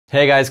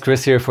Hey guys,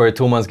 Kris here for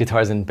Thomann's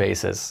Guitars and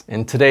Basses.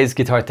 In today's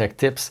Guitar Tech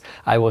Tips,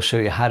 I will show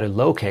you how to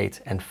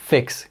locate and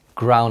fix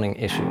grounding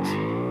issues.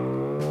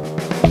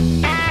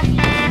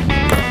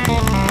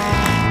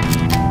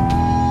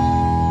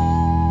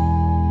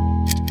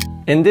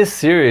 In this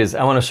series,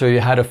 I want to show you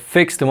how to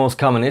fix the most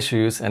common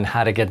issues and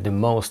how to get the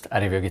most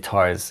out of your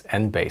guitars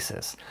and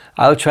basses.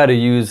 I'll try to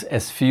use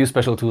as few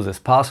special tools as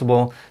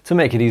possible to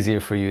make it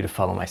easier for you to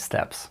follow my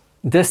steps.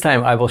 This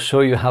time I will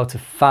show you how to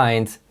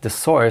find the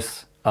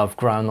source of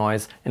ground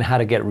noise and how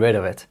to get rid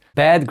of it.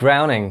 Bad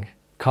grounding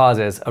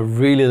causes a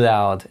really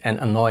loud and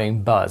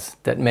annoying buzz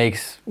that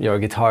makes your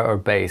guitar or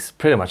bass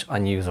pretty much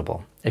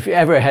unusable. If you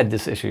ever had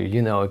this issue,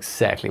 you know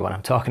exactly what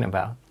I'm talking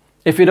about.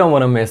 If you don't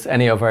want to miss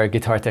any of our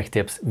Guitar Tech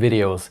Tips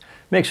videos,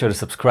 make sure to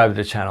subscribe to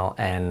the channel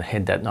and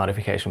hit that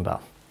notification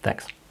bell.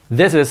 Thanks.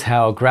 This is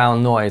how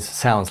ground noise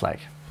sounds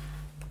like.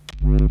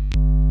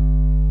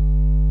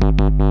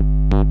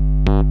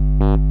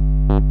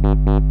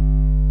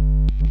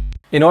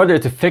 In order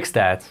to fix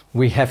that,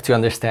 we have to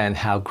understand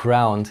how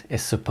ground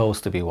is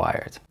supposed to be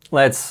wired.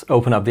 Let's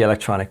open up the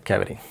electronic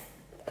cavity.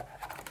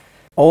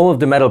 All of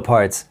the metal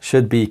parts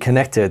should be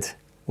connected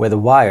with a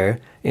wire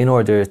in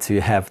order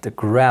to have the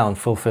ground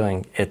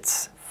fulfilling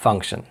its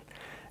function.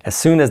 As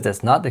soon as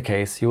that's not the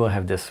case, you will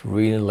have this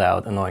really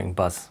loud, annoying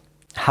buzz.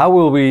 How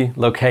will we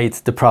locate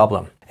the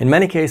problem? In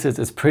many cases,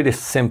 it's pretty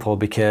simple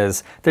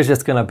because there's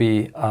just gonna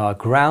be a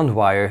ground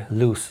wire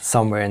loose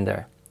somewhere in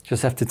there.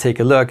 Just have to take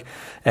a look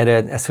at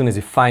it. As soon as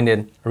you find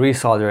it,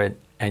 resolder it,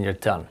 and you're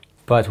done.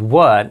 But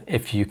what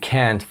if you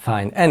can't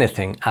find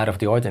anything out of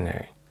the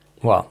ordinary?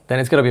 Well, then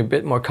it's gonna be a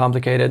bit more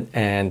complicated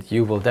and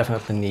you will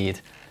definitely need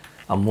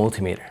a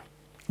multimeter.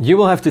 You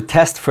will have to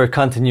test for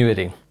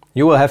continuity.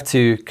 You will have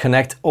to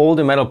connect all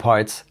the metal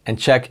parts and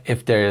check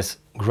if there's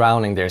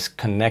grounding, there's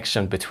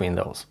connection between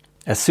those.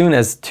 As soon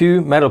as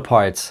two metal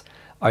parts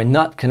are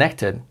not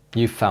connected,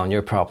 you've found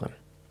your problem.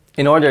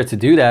 In order to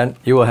do that,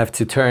 you will have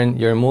to turn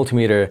your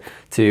multimeter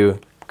to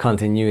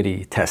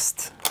continuity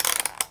test.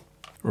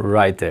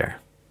 Right there.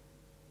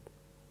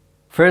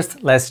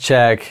 First, let's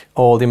check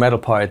all the metal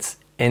parts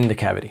in the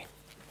cavity.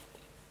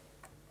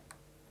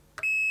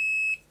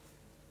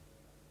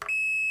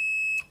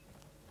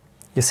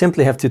 You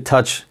simply have to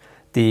touch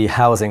the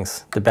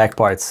housings, the back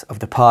parts of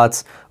the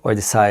pots or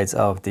the sides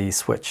of the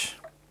switch.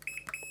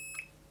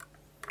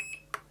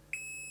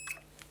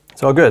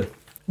 It's all good.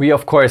 We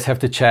of course have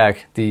to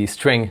check the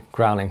string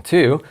grounding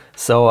too,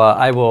 so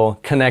I will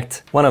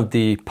connect one of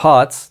the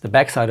pots, the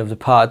backside of the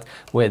pot,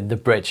 with the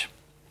bridge.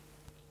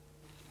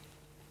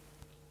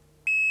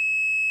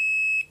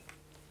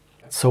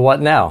 So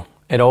what now?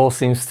 It all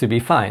seems to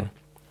be fine.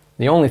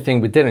 The only thing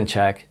we didn't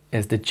check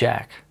is the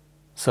jack.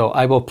 So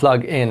I will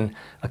plug in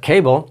a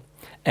cable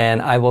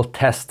and I will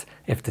test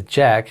if the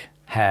jack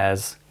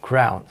has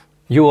ground.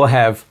 You will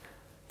have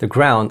the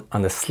ground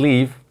on the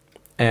sleeve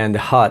and the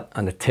hot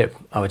on the tip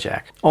of a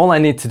jack. All I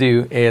need to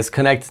do is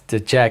connect the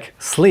jack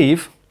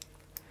sleeve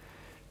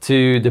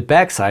to the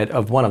backside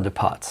of one of the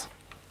pots.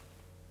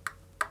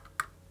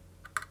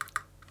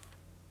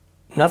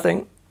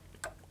 Nothing.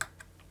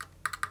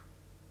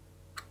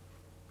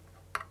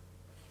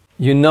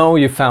 You know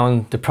you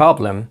found the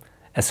problem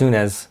as soon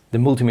as the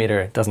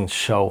multimeter doesn't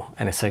show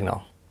any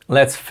signal.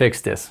 Let's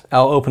fix this.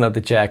 I'll open up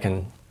the jack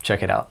and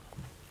check it out.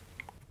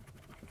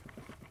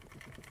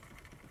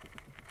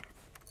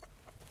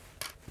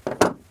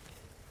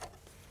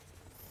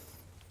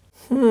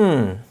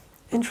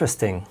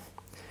 Interesting.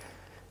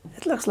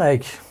 It looks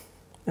like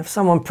if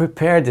someone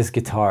prepared this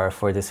guitar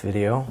for this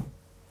video.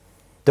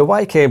 The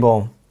Y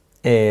cable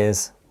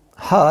is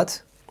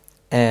hot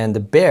and the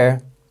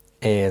bare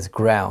is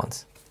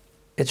ground.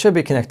 It should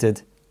be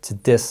connected to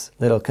this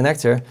little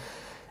connector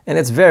and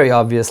it's very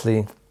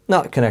obviously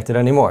not connected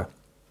anymore.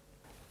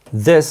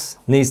 This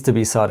needs to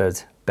be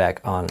soldered back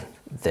on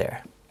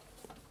there.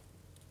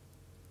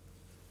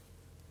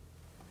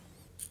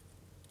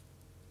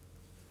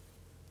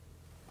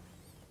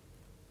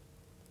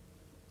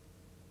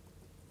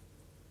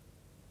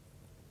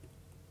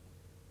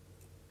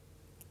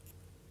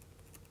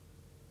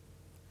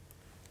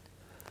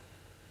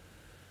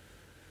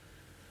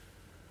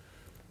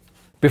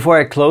 Before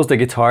I close the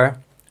guitar,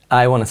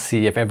 I want to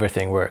see if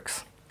everything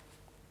works.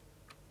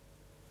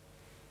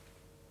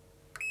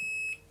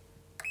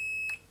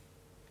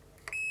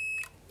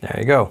 There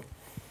you go.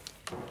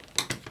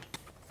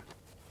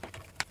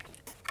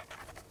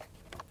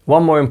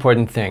 One more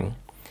important thing.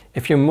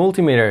 If your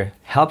multimeter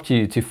helped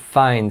you to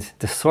find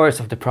the source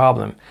of the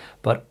problem,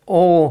 but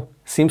all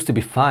seems to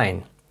be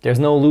fine, there's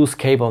no loose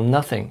cable,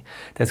 nothing,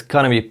 that's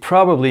gonna be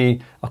probably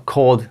a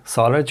cold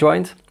solder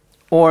joint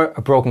or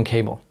a broken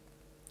cable.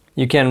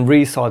 You can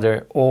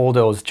resolder all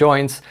those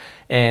joints,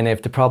 and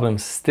if the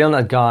problem's still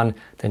not gone,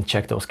 then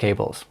check those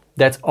cables.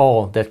 That's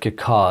all that could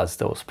cause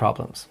those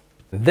problems.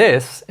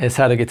 This is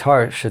how the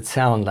guitar should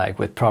sound like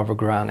with proper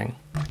grounding.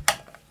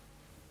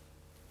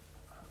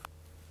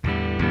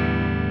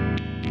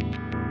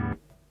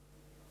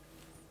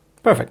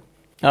 Perfect.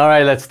 All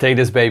right, let's take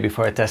this baby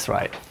for a test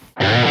ride.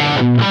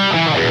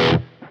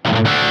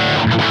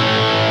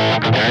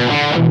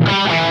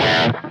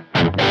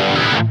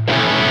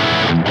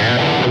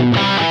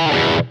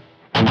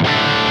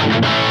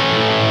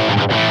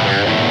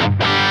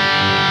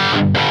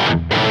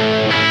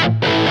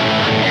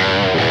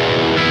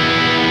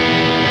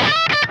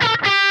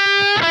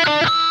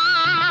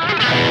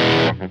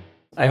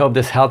 I hope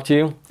this helped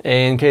you.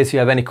 In case you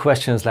have any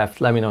questions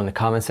left, let me know in the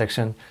comment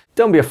section.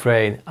 Don't be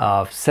afraid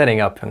of setting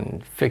up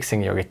and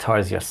fixing your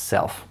guitars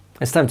yourself.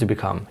 It's time to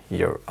become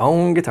your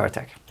own guitar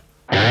tech.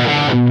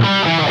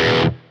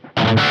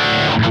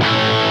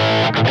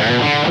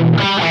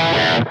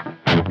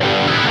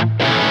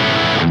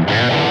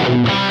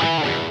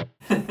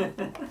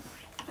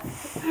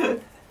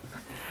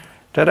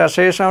 Did I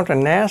say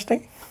something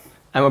nasty?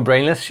 I'm a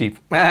brainless sheep.